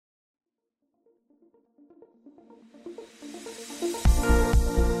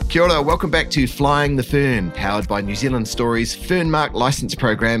Kia ora, welcome back to Flying the Fern, powered by New Zealand Stories Fernmark licence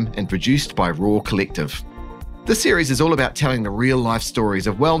program and produced by Raw Collective. This series is all about telling the real-life stories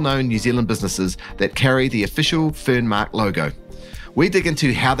of well-known New Zealand businesses that carry the official Fernmark logo. We dig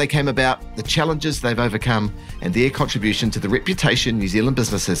into how they came about, the challenges they've overcome, and their contribution to the reputation New Zealand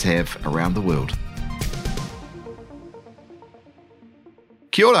businesses have around the world.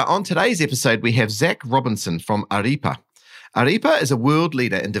 Kia ora, on today's episode we have Zach Robinson from Ārepa. Ārepa is a world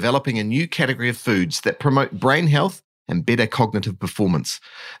leader in developing a new category of foods that promote brain health and better cognitive performance.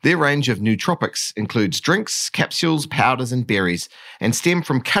 Their range of nootropics includes drinks, capsules, powders and berries, and stem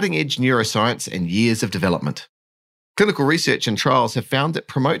from cutting-edge neuroscience and years of development. Clinical research and trials have found it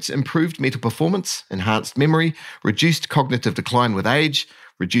promotes improved mental performance, enhanced memory, reduced cognitive decline with age,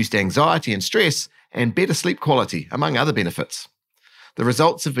 reduced anxiety and stress, and better sleep quality, among other benefits. The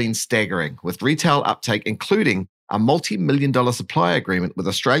results have been staggering, with retail uptake including a multi-million-dollar supply agreement with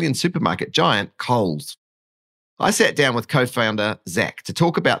Australian supermarket giant Coles. I sat down with co-founder Zach to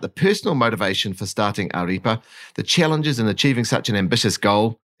talk about the personal motivation for starting Ārepa, the challenges in achieving such an ambitious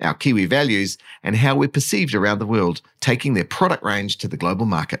goal, our Kiwi values, and how we're perceived around the world, taking their product range to the global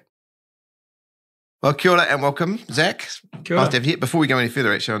market. Well, kia ora and welcome, Zach. Kia ora. Nice to have you here. Before we go any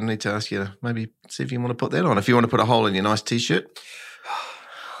further, actually, I need to ask you to maybe see if you want to put that on. If you want to put a hole in your nice T-shirt.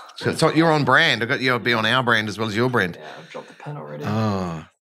 So you're on brand. I've got you to be on our brand as well as your brand. Yeah, I've dropped the pin already. Oh.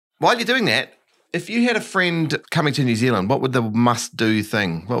 While you're doing that, if you had a friend coming to New Zealand, what would the must-do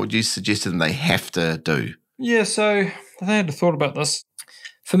thing? What would you suggest to them they have to do? Yeah, so I had a thought about this.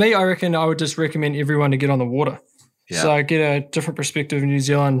 For me, I reckon I would just recommend everyone to get on the water. Yeah. So get a different perspective in New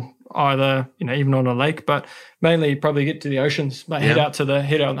Zealand, either, even on a lake, but mainly probably get to the oceans, like head out in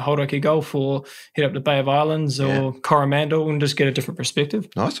the Hauraki Gulf or head up the Bay of Islands or Coromandel and just get a different perspective.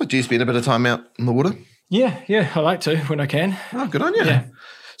 Nice. So do you spend a bit of time out in the water? Yeah, I like to when I can. Oh, good on you. Yeah.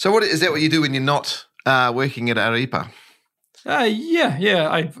 So is that what you do when you're not working at Ārepa?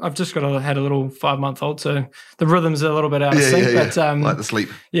 Yeah. I've just had a little 5-month-old, so the rhythm's a little bit out of sync. Yeah. But like the sleep.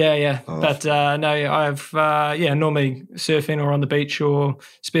 Yeah. Oh. But no, I've normally surfing or on the beach or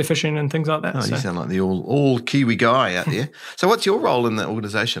spearfishing and things like that. Oh, so. You sound like the all Kiwi guy out there. So what's your role in the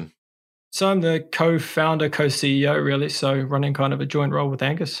organisation? So I'm the co-founder, co-CEO really, so running kind of a joint role with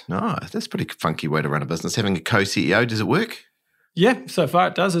Angus. Oh, that's a pretty funky way to run a business. Having a co-CEO, does it work? Yeah, so far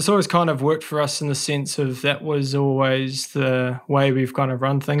it does. It's always kind of worked for us in the sense of that was always the way we've kind of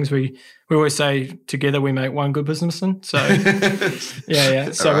run things. We always say together we make one good businessman. So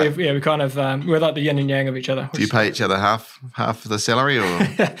yeah. So right. we kind of we're like the yin and yang of each other. Do you pay each other half the salary or?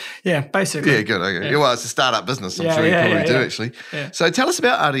 Yeah, basically. Yeah, good. Okay. Yeah. Well, it's a startup business. I'm sure you probably do actually. Yeah. So tell us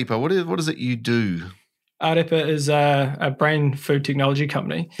about Ārepa. What is it you do? Ārepa is a brain food technology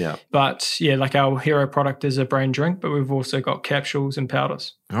company. Yeah. But like our hero product is a brain drink, but we've also got capsules and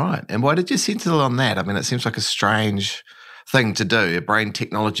powders. Right. And why did you settle on that? I mean, it seems like a strange thing to do, a brain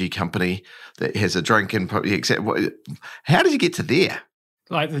technology company that has a drink and how did you get to there?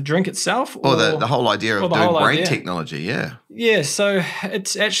 Like the drink itself? Or the whole idea of doing brain technology, yeah. Yeah, so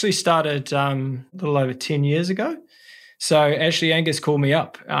it's actually started a little over 10 years ago. So actually Angus called me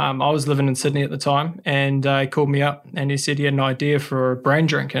up. I was living in Sydney at the time and he called me up and he said he had an idea for a brain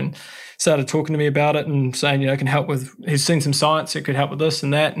drink and started talking to me about it and saying, can help with, he's seen some science that could help with this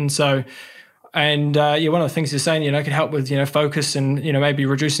and that. And so, one of the things he's saying, could help with, focus and, maybe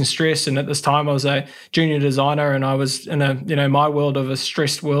reducing stress. And at this time I was a junior designer and I was in my world of a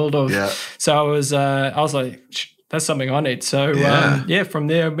stressed world so I was like, that's something I need. So from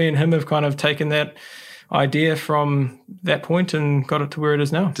there, me and him have kind of taken that idea from that point and got it to where it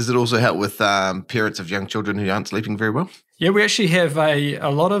is now. Does it also help with parents of young children who aren't sleeping very well? Yeah, we actually have a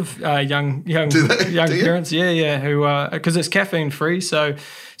lot of young parents, who because it's caffeine free, so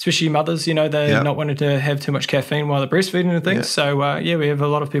especially mothers, they're not wanting to have too much caffeine while they're breastfeeding and things. Yeah. So we have a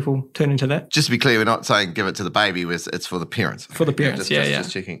lot of people turning to that. Just to be clear, we're not saying give it to the baby; it's for the parents. For the parents,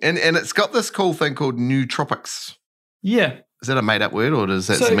 just checking. And it's got this cool thing called nootropics. Yeah. Is that a made-up word or does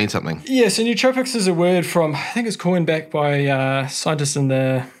that mean something? Yeah, so nootropics is a word from, I think it's coined back by scientists in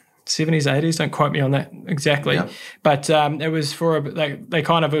the 70s, 80s. Don't quote me on that exactly. Yeah. But it was for,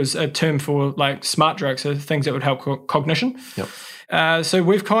 it was a term for like smart drugs, so things that would help cognition. Yep. So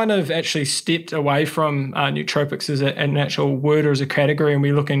we've kind of actually stepped away from nootropics as an actual word or as a category, and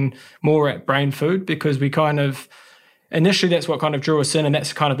we're looking more at brain food because we kind of, initially, that's what kind of drew us in, and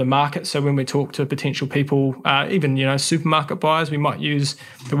that's kind of the market. So when we talk to potential people, even, supermarket buyers, we might use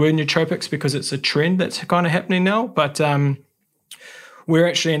the word nootropics because it's a trend that's kind of happening now. But we're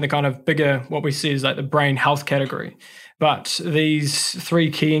actually in the kind of bigger, what we see is like the brain health category. But these 3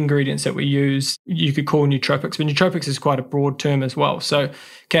 key ingredients that we use, you could call nootropics, but nootropics is quite a broad term as well. So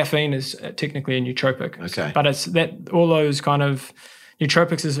caffeine is technically a nootropic. Okay. But it's that all those kind of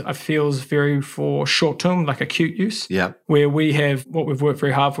nootropics feels very for short term, like acute use. Yeah. Where we have what we've worked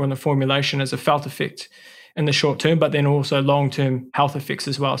very hard for in the formulation is a felt effect in the short term, but then also long-term health effects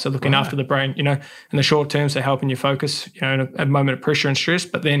as well. So looking after the brain, in the short term, so helping you focus, in a moment of pressure and stress,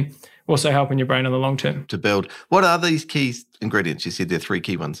 but then also helping your brain in the long term. To build. What are these key ingredients? You said there are 3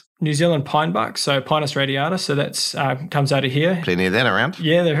 key ones. New Zealand pine bark, so Pinus radiata, so that's comes out of here. Plenty of that around.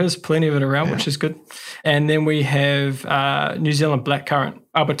 Yeah, there is plenty of it around, which is good. And then we have New Zealand blackcurrant.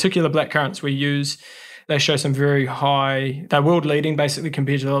 Our particular blackcurrants we use, they show some very high, they're world leading basically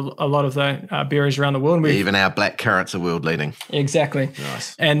compared to a lot of the berries around the world. Even our black currants are world leading. Exactly.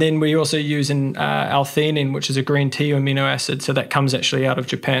 Nice. And then we also use an L-theanine, which is a green tea amino acid. So that comes actually out of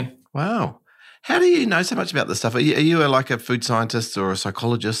Japan. Wow. How do you know so much about this stuff? Are you like a food scientist or a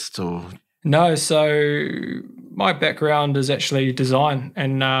psychologist or? No, so my background is actually design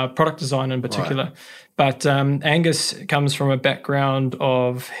and product design in particular. Right. But Angus comes from a background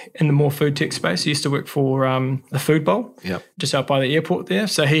of in the more food tech space. He used to work for the Food Bowl, just out by the airport there.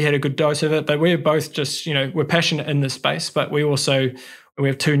 So he had a good dose of it. But we're both just, we're passionate in this space, but we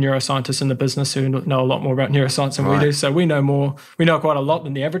have 2 neuroscientists in the business who know a lot more about neuroscience than we do. So we know quite a lot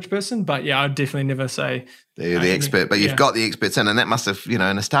than the average person. But yeah, I'd definitely never say they're the expert. But you've got the experts in, and that must have, in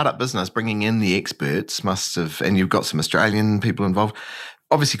a startup business, bringing in the experts must have, and you've got some Australian people involved.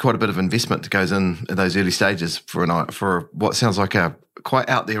 Obviously, quite a bit of investment goes in at those early stages for what sounds like a quite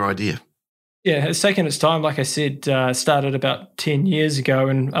out there idea. Yeah, it's taken its time. Like I said, started about 10 years ago,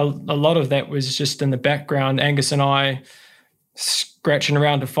 and a lot of that was just in the background. Angus and I scratching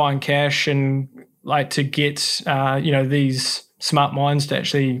around to find cash and like to get these smart minds to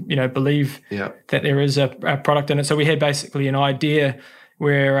actually believe that there is a product in it. So we had basically an idea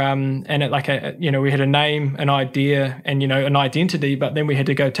where we had a name, an idea, and an identity, but then we had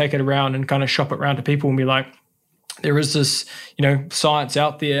to go take it around and kind of shop it around to people and be like, there is this science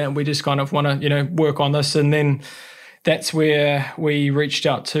out there, and we just kind of want to work on this. And then that's where we reached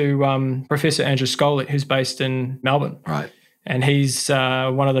out to Professor Andrew Scully, who's based in Melbourne. Right. And he's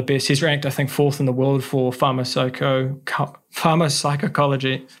one of the best. He's ranked, I think, 4th in the world for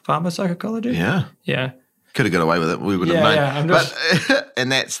pharmacopsychology. Yeah. Yeah. Could have got away with it. We would have known. Yeah, and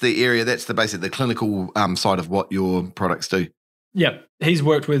that's the area, that's the clinical side of what your products do. Yeah. He's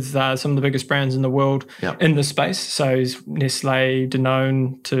worked with some of the biggest brands in the world in this space. So he's Nestle,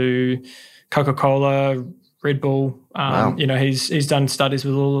 Danone to Coca-Cola, Red Bull. Wow. He's done studies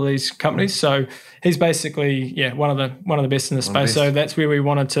with all of these companies. So he's basically, one of the best in the space. So that's where we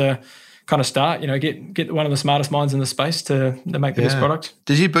wanted to kind of start, get one of the smartest minds in the space to make the best product.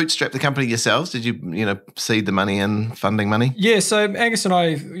 Did you bootstrap the company yourselves? Did you, seed the money in, funding money? Yeah, so Angus and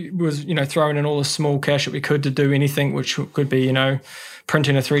I was, throwing in all the small cash that we could to do anything, which could be,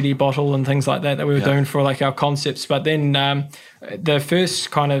 printing a 3D bottle and things like that we were doing for like our concepts. But then the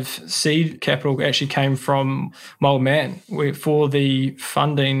first kind of seed capital actually came from my old man for the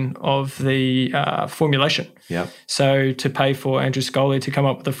funding of the formulation. Yeah. So to pay for Andrew Scully to come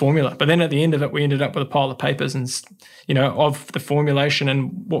up with the formula. But then at the end of it, we ended up with a pile of papers and, of the formulation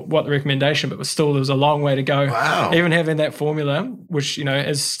and what the recommendation, but there was a long way to go. Wow. Even having that formula, which,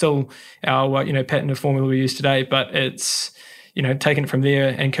 is still our, patented formula we use today, but it's, taking it from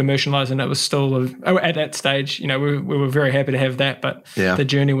there and commercializing it was still at that stage, we were very happy to have that, but the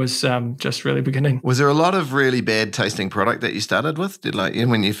journey was just really beginning. Was there a lot of really bad tasting product that you started with?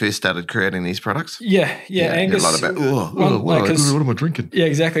 When you first started creating these products? Yeah. Angus, a lot about, what am I drinking? Yeah,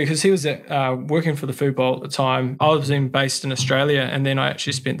 exactly, because he was working for the Food Bowl at the time. I was based in Australia, and then I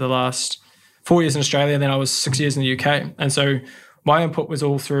actually spent the last 4 years in Australia, and then I was 6 years in the UK. And so my input was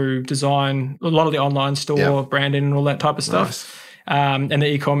all through design, a lot of the online store, branding and all that type of stuff. Nice. And the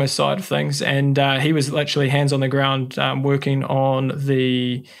e-commerce side of things. And he was literally hands on the ground working on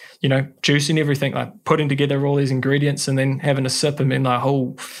the, juicing everything, like putting together all these ingredients and then having a sip and being like,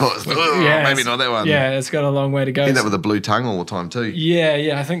 maybe not that one. Yeah, it's got a long way to go. You end up with a blue tongue all the time too.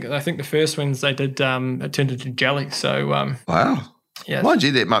 Yeah. I think the first ones they did, it turned into jelly. So wow. Yeah. Mind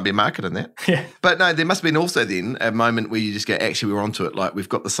you, there might be a market in that. Yeah. But no, there must have been also then a moment where you just go, actually, we're onto it. Like we've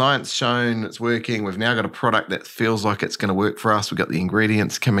got the science shown, it's working. We've now got a product that feels like it's going to work for us. We've got the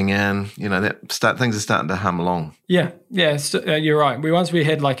ingredients coming in. Things are starting to hum along. Yeah. You're right. Once we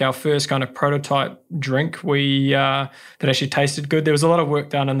had like our first kind of prototype drink, that actually tasted good. There was a lot of work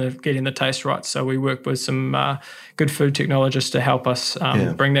done in getting the taste right. So we worked with some good food technologists to help us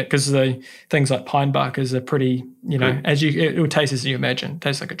bring that, because the things like pine bark is a pretty it will taste as you imagine. It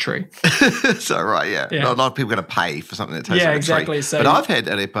tastes like a tree. So, right, yeah. Not a lot of people are going to pay for something that tastes like exactly. a tree. But I've had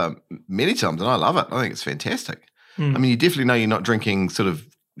Ārepa many times and I love it. I think it's fantastic. I mean, you definitely know you're not drinking sort of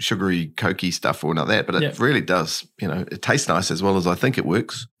sugary, cokey stuff or not that, but it really does, it tastes nice as well as I think it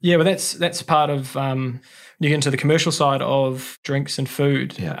works. Yeah, but that's part of, you get into the commercial side of drinks and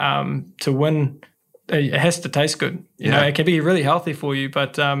food. To win, it has to taste good. It can be really healthy for you,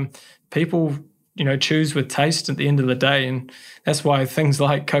 but people choose with taste at the end of the day, and that's why things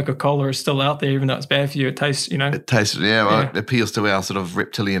like Coca-Cola are still out there, even though it's bad for you. It tastes, It tastes, it appeals to our sort of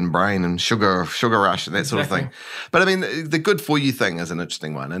reptilian brain and sugar rush and that sort of thing. But I mean, the good for you thing is an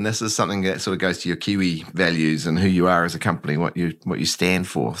interesting one, and this is something that sort of goes to your Kiwi values and who you are as a company, what you stand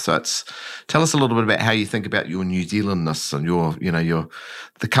for. So tell us a little bit about how you think about your New Zealandness and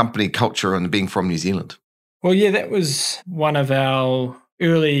the company culture and being from New Zealand. Well, that was one of our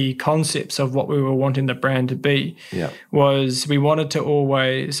early concepts of what we were wanting the brand to be. Was we wanted to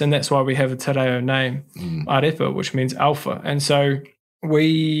always, and that's why we have a te reo name, Ārepa, which means alpha. And so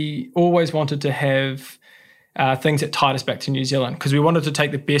we always wanted to have things that tied us back to New Zealand, because we wanted to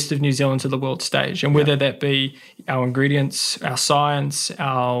take the best of New Zealand to the world stage, and whether that be our ingredients, our science,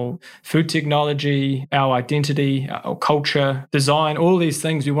 our food technology, our identity, our culture, design, all these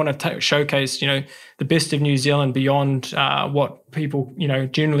things, we want to showcase, the best of New Zealand beyond what people,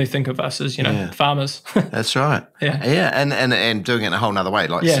 generally think of us as, farmers. That's right. And doing it in a whole nother way,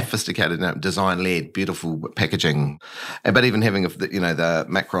 like sophisticated, design-led, beautiful packaging, but even having the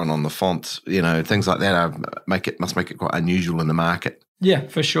macron on the font, things like that must make it quite unusual in the market. Yeah,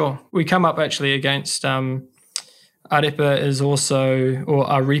 for sure. We come up actually against Ārepa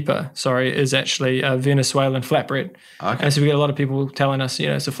is actually a Venezuelan flatbread. Okay. And so we get a lot of people telling us,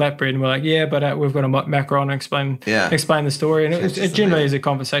 it's a flatbread, and we're like, but we've got a macaron and explain the story. And it generally is a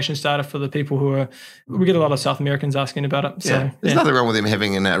conversation starter for the people we get a lot of South Americans asking about it. So, There's nothing wrong with them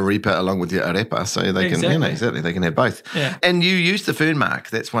having an Ārepa along with your Ārepa, so they can, they can have both. Yeah. And you use the fern mark.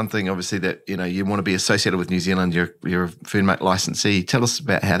 That's one thing, obviously, that, you want to be associated with New Zealand. You're a fern mark licensee. Tell us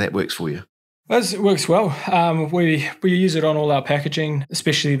about how that works for you. It works well. We use it on all our packaging,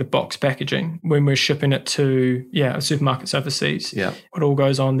 especially the box packaging, when we're shipping it to supermarkets overseas. Yeah, it all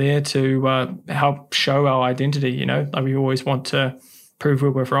goes on there to help show our identity. Like we always want to prove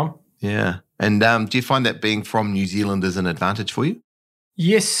where we're from. Yeah, and do you find that being from New Zealand is an advantage for you?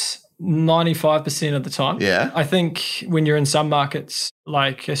 Yes, 95% of the time. Yeah, I think when you're in some markets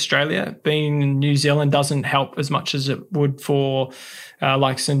like Australia, being in New Zealand doesn't help as much as it would for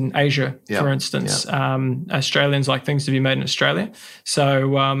like in Asia, for instance. Australians like things to be made in Australia.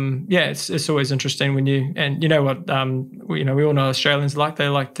 So it's always interesting when and you know what, we all know Australians they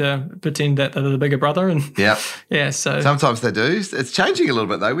like to pretend that they're the bigger brother, and so sometimes they do. It's changing a little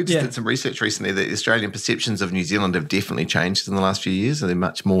bit though. We just did some research recently that the Australian perceptions of New Zealand have definitely changed in the last few years, and they're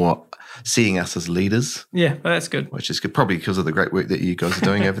much more seeing us as leaders. Yeah, well, that's good. Which is good, probably because of the great work that you guys are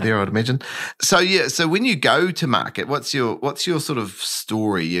doing over there, I'd imagine. So when you go to market, what's your sort of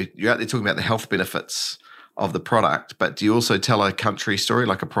story? You're out there talking about the health benefits of the product, but do you also tell a country story,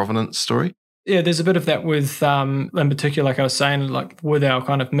 like a provenance story? Yeah, there's a bit of that with, in particular, like I was saying, like with our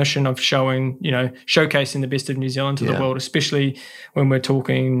kind of mission of showcasing the best of New Zealand to the world, especially when we're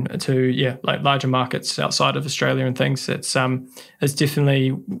talking to, like larger markets outside of Australia and things. It's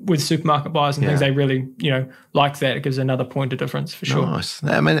definitely with supermarket buyers and things, they really, like that. It gives another point of difference for sure. Nice.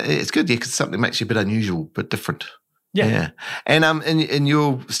 I mean, it's good, because something makes you a bit unusual, but different. Yeah. And in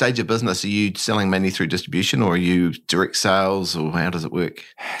your stage of business, are you selling mainly through distribution, or are you direct sales, or how does it work?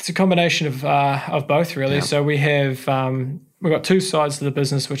 It's a combination of both, really. Yeah. So we have we've got two sides to the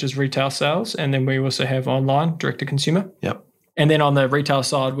business, which is retail sales, and then we also have online, direct to consumer. Yep. And then on the retail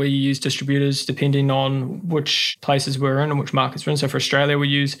side, we use distributors depending on which places we're in and which markets we're in. So for Australia, we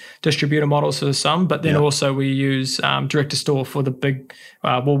use distributor models for some, but then also we use direct to store for the big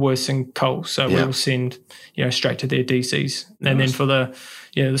Woolworths and Coles. So we'll send straight to their DCs. And then for the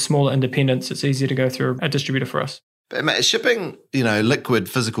smaller independents, it's easier to go through a distributor for us. But mate, shipping liquid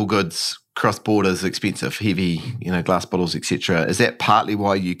physical goods cross borders, expensive, heavy, glass bottles, etc. Is that partly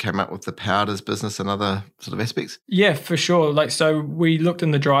why you came up with the powders business and other sort of aspects? Yeah, for sure. So we looked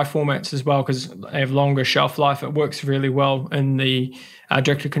in the dry formats as well, because they have longer shelf life. It works really well in the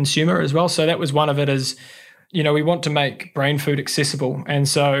direct to consumer as well. So that was one of it. Is we want to make brain food accessible, and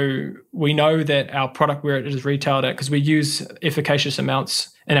so we know that our product, where it is retailed at, because we use efficacious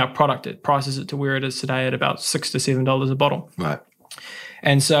amounts in our product, it prices it to where it is today at about $6 to $7 a bottle. Right.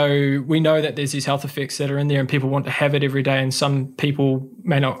 And so we know that there's these health effects that are in there and people want to have it every day, and some people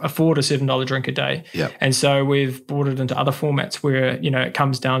may not afford a $7 drink a day. Yep. And so we've brought it into other formats where, it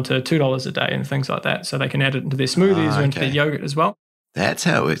comes down to $2 a day and things like that. So they can add it into their smoothies or into their yogurt as well. That's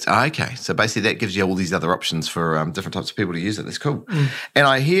how it works. Okay. So basically that gives you all these other options for different types of people to use it. That's cool. And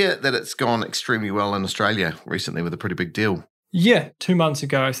I hear that it's gone extremely well in Australia recently with a pretty big deal. Yeah. 2 months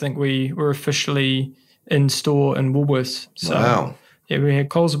ago, I think we were officially in store in Woolworths. So, wow. Yeah, we had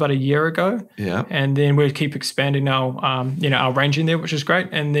Coles about a year ago. Yeah. And then we keep expanding our range in there, which is great.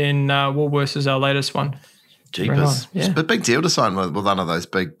 And then Woolworths is our latest one. Jeepers. Nice. Yeah. It's a big deal to sign with one of those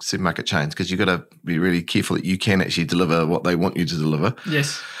big supermarket chains because you've got to be really careful that you can actually deliver what they want you to deliver.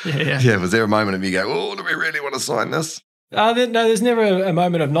 Yes. Yeah. Yeah. Was there a moment of you go, oh, do we really want to sign this? No, there's never a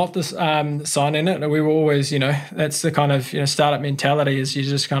moment of not signing it. We were always, that's the kind of startup mentality is you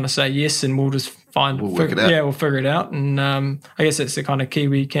just kind of say yes and we'll just work it out. Yeah, we'll figure it out. And I guess that's the kind of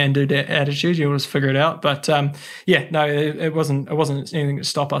Kiwi can-do attitude. You'll just figure it out. But it wasn't anything to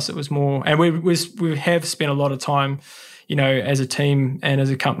stop us. It was more, and we have spent a lot of time, as a team and as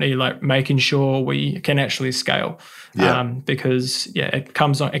a company, like making sure we can actually scale. Yeah. Because it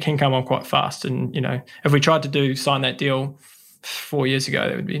can come on quite fast. And, if we tried to sign that deal 4 years ago,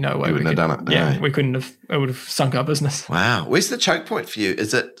 there would be no way we wouldn't have done it. Yeah, no. we couldn't have, it would have sunk our business. Wow. Where's the choke point for you?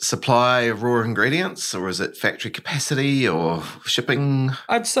 Is it supply of raw ingredients or is it factory capacity or shipping?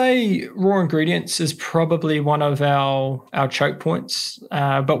 I'd say raw ingredients is probably one of our choke points,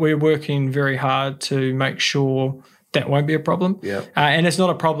 but we're working very hard to make sure that won't be a problem. Yeah. And it's not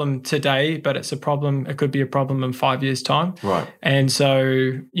a problem today, but it's a problem. It could be a problem in 5 years' time. Right. And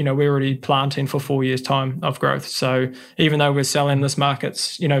so, we're already planting for 4 years' time of growth. So even though we're selling this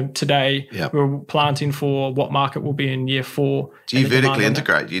markets, today, we're planting for what market will be in year 4. Do you vertically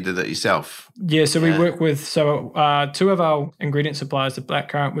integrate? You did that yourself? Yeah. So we work with, two of our ingredient suppliers, the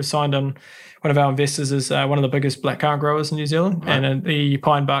blackcurrant, we've signed on. One of our investors is one of the biggest blackcurrant growers in New Zealand. Right. And the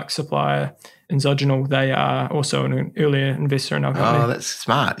pine bark supplier, Exogenal, they are also an earlier investor in our company. Oh, that's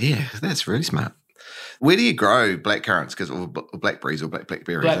smart. Yeah, that's really smart. Where do you grow blackcurrants? Or blackberries or blackberries?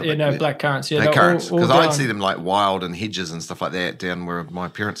 Blackcurrants. Yeah, blackcurrants. Because I'd see them like wild in hedges and stuff like that down where my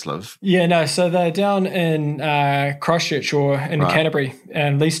parents live. Yeah, no. So they're down in Christchurch or in Canterbury,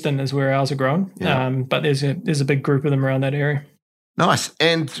 and Leaston is where ours are grown. Yeah. But there's a big group of them around that area. Nice.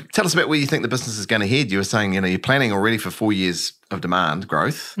 And tell us about where you think the business is going to head. You were saying, you're planning already for 4 years of demand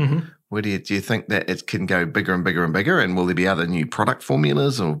growth. Mm-hmm. Where do you think that it can go bigger and bigger and bigger? And will there be other new product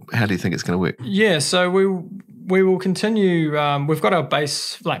formulas, or how do you think it's going to work? Yeah, so we will continue. We've got our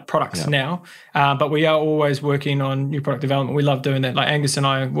base products now, but we are always working on new product development. We love doing that. Like Angus and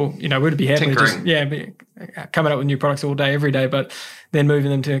I, we'd be happy to be coming up with new products all day, every day, but then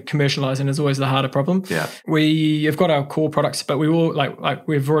moving them to commercializing is always the harder problem. Yeah, we have got our core products, but we will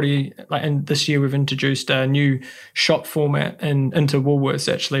we've already and this year we've introduced a new shot format into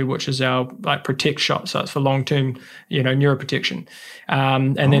Woolworths actually, which is our Protect shot. So it's for long term, neuroprotection,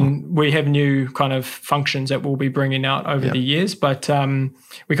 and then we have new kind of functions that we'll be bringing out over the years. But we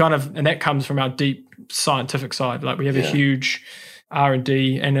and that comes from our deep scientific side. Like we have a huge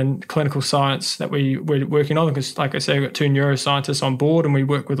R&D and in clinical science that we're working on, because like I say, we've got 2 neuroscientists on board and we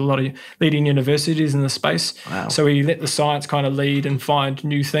work with a lot of leading universities in the space. Wow. So we let the science kind of lead and find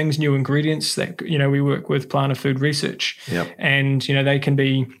new things, new ingredients that, we work with Plant and Food Research. Yep. And, they can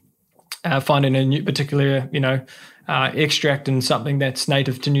be finding a new particular, extract in something that's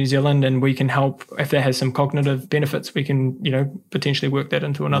native to New Zealand, and we can help if that has some cognitive benefits. We can, potentially work that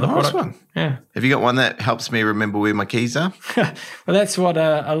into another product. One. Yeah. Have you got one that helps me remember where my keys are? Well, that's what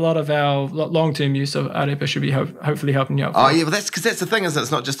a lot of our long-term use of Ārepa should be hopefully helping you out. Oh, yeah, well, that's because that's the thing, isn't it?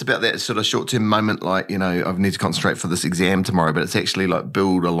 It's not just about that sort of short-term moment, like, I need to concentrate for this exam tomorrow, but it's actually like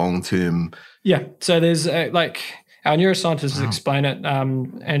build a long-term. Yeah. So there's our neuroscientists explain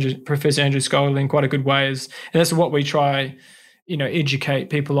it, Professor Andrew Scully, in quite a good way, and that's what we try, educate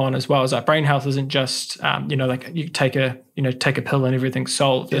people on as well. Is that brain health isn't just, you take a pill and everything's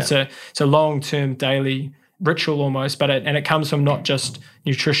solved. Yeah. It's a long-term daily ritual almost, but it comes from not just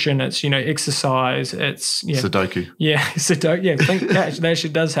nutrition. It's exercise. It's Sudoku. Yeah, Sudoku. Yeah, I think that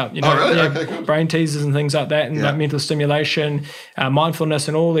actually does help. Oh, really? Okay, cool. Brain teasers and things like that, and mental stimulation, mindfulness,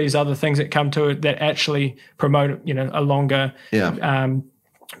 and all these other things that come to it that actually promote a longer,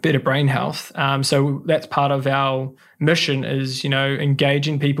 better brain health. So that's part of our mission is,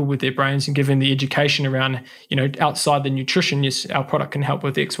 engaging people with their brains and giving the education around, outside the nutrition. Yes, our product can help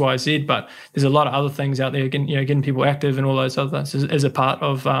with X, Y, Z, but there's a lot of other things out there, getting people active and all those other things is a part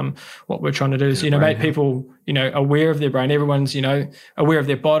of what we're trying to do. Is, make people, aware of their brain. Everyone's, aware of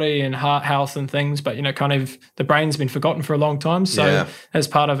their body and heart health and things, but, kind of the brain's been forgotten for a long time. So as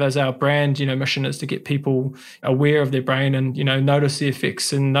part of as our brand, mission is to get people aware of their brain and, notice the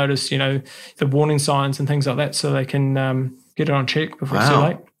effects and notice, the warning signs and things like that so they can get it on check before it's too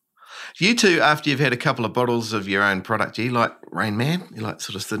late. You two, after you've had a couple of bottles of your own product, do you like Rain Man? You like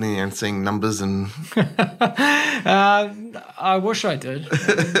sort of sitting there and seeing numbers and... I wish I did.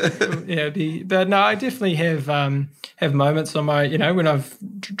 But no, I definitely have moments on my, when I've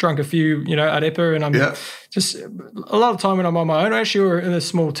drunk a few, Ārepa, and I'm just a lot of time when I'm on my own. Actually, we're in a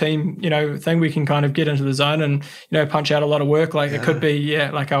small team, thing. We can kind of get into the zone and, punch out a lot of work. Like it could be,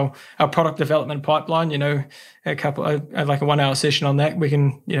 like our product development pipeline, a 1 hour session on that. We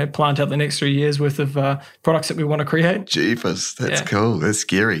can, plant out the next 3 years worth of products that we want to create. Jeepers, that's cool. That's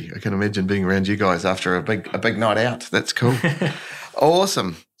scary. I can imagine being around you guys after a big night out. That's cool.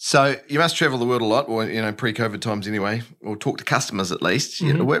 Awesome. So you must travel the world a lot, or pre-COVID times anyway, or talk to customers at least.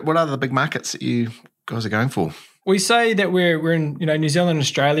 Mm-hmm. What are the big markets that you guys are going for? We say that we're in New Zealand and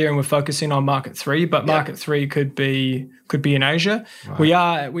Australia, and we're focusing on market 3, but market 3 could be in Asia.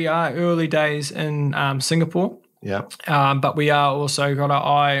 Right. We are early days in Singapore. Yeah. But we are also got our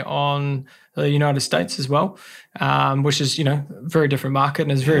eye on the United States as well, which is, very different market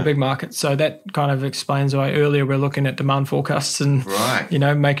and is a very big market. So that kind of explains why earlier we're looking at demand forecasts and,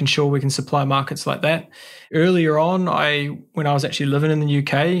 making sure we can supply markets like that. Earlier on, when I was actually living in the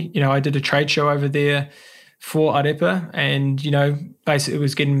UK, I did a trade show over there for Ārepa, and basically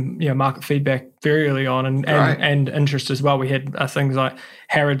was getting market feedback very early on and interest as well. We had things like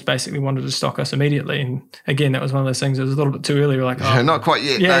Harrods basically wanted to stock us immediately, and again that was one of those things that was a little bit too early. We're like, not quite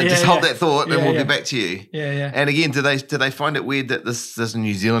yet. Just hold that thought, and we'll get back to you. Yeah. And again, do they find it weird that this is a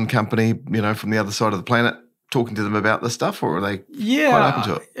New Zealand company, from the other side of the planet, talking to them about this stuff, or are they quite open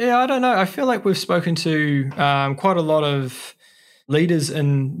to it? Yeah, I don't know. I feel like we've spoken to quite a lot of leaders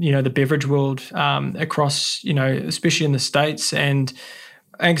in the beverage world across especially in the States, and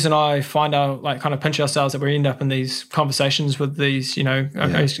Angus and I find kind of pinch ourselves that we end up in these conversations with these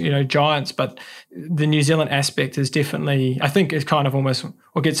giants, but the New Zealand aspect is definitely, I think, is kind of almost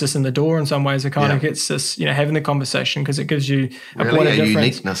what gets us in the door in some ways. It kind of gets us having the conversation, because it gives you a point of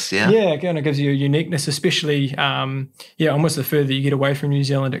difference. Uniqueness, it kind of gives you a uniqueness, especially almost the further you get away from New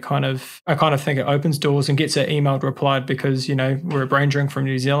Zealand, I kind of think it opens doors and gets an email replied, because we're a brain drink from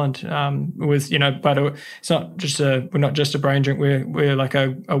New Zealand but it's not just we're not just a brain drink, we're like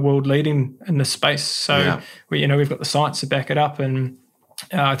a world leading in this space. So we've got the science to back it up, and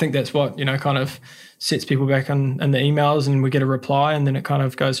I think that's what kind of sets people back on the emails, and we get a reply, and then it kind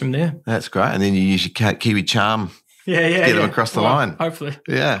of goes from there. That's great. And then you use your Kiwi charm to get them across the line. Hopefully.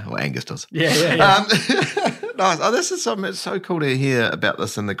 Yeah, well, Angus does. Yeah. Nice. Oh, this is something. It's so cool to hear about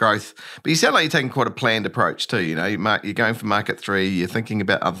this and the growth. But you sound like you're taking quite a planned approach too. You're going for market 3. You're thinking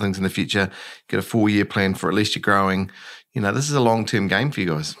about other things in the future. Get a 4-year plan for at least you're growing. This is a long-term game for you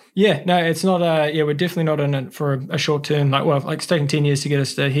guys. Yeah, no, it's not we're definitely not in it for a short term. It's taken 10 years to get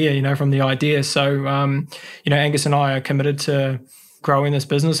us to here, from the idea. So, Angus and I are committed to growing this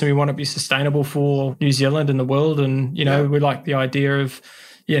business, and we want it to be sustainable for New Zealand and the world. And, we like the idea of,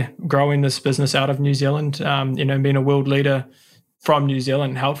 growing this business out of New Zealand, being a world leader from New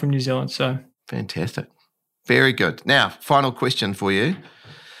Zealand, help from New Zealand. So fantastic. Very good. Now, final question for you.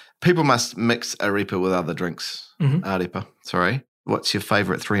 People must mix Ārepa with other drinks. Mm-hmm. Ārepa, sorry. What's your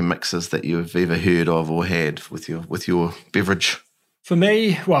favourite 3 mixes that you've ever heard of or had with your beverage? For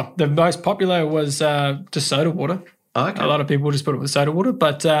me, the most popular was just soda water. Oh, okay. A lot of people just put it with soda water,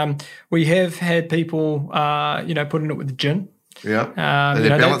 but we have had people, putting it with gin. Yeah, they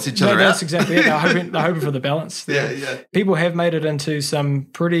balance each other out. That's exactly it. They're hoping for the balance. Yeah. People have made it into some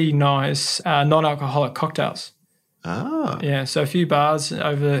pretty nice non-alcoholic cocktails. Ah. Yeah, so a few bars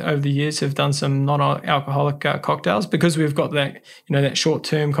over the years have done some non-alcoholic cocktails, because we've got that, that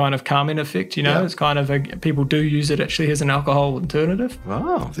short-term kind of calming effect, It's kind of people do use it actually as an alcohol alternative.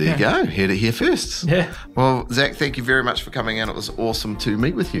 Oh, there you go. Heard it here first. Yeah. Well, Zach, thank you very much for coming in. It was awesome to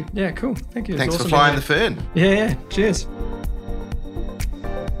meet with you. Yeah, cool. Thank you. Thanks for flying the Fern. Yeah. Cheers.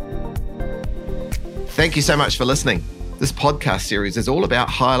 Thank you so much for listening. This podcast series is all about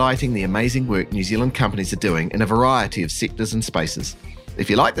highlighting the amazing work New Zealand companies are doing in a variety of sectors and spaces. If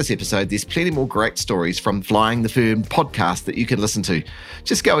you like this episode, there's plenty more great stories from Flying the Fern podcast that you can listen to.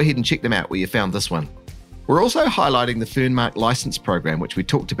 Just go ahead and check them out where you found this one. We're also highlighting the Fernmark Licence Program, which we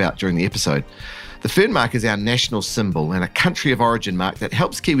talked about during the episode. The Fernmark is our national symbol and a country of origin mark that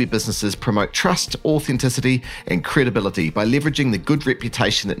helps Kiwi businesses promote trust, authenticity and credibility by leveraging the good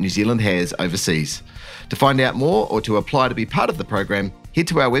reputation that New Zealand has overseas. To find out more or to apply to be part of the program, head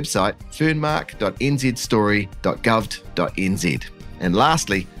to our website fernmark.nzstory.gov.nz. And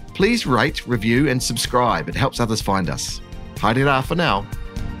lastly, please rate, review and subscribe. It helps others find us. Haere rā for now.